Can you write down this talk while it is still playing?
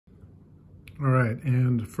All right,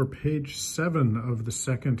 and for page 7 of the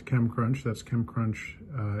second Chem Crunch, that's Chem Crunch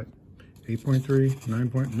 8.3,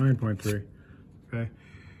 9.3, okay?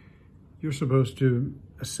 You're supposed to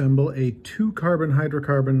assemble a 2-carbon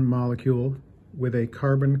hydrocarbon molecule with a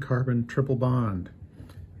carbon-carbon triple bond.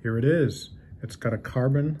 Here it is. It's got a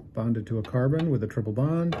carbon bonded to a carbon with a triple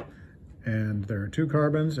bond, and there are 2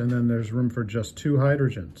 carbons, and then there's room for just 2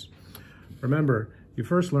 hydrogens. Remember, you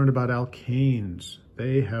first learned about alkanes.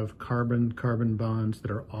 They have carbon-carbon bonds that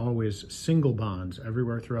are always single bonds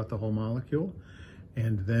everywhere throughout the whole molecule.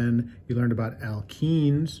 And then you learned about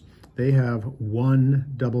alkenes. They have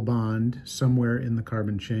 1 double bond somewhere in the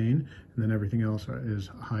carbon chain, and then everything else is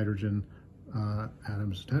hydrogen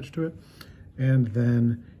atoms attached to it. And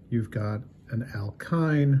then you've got an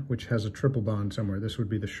alkyne, which has a triple bond somewhere. This would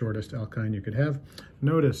be the shortest alkyne you could have.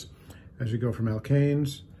 Notice, as you go from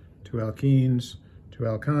alkanes to alkenes to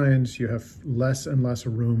alkynes, you have less and less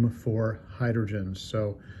room for hydrogens,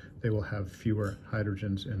 so they will have fewer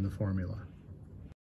hydrogens in the formula.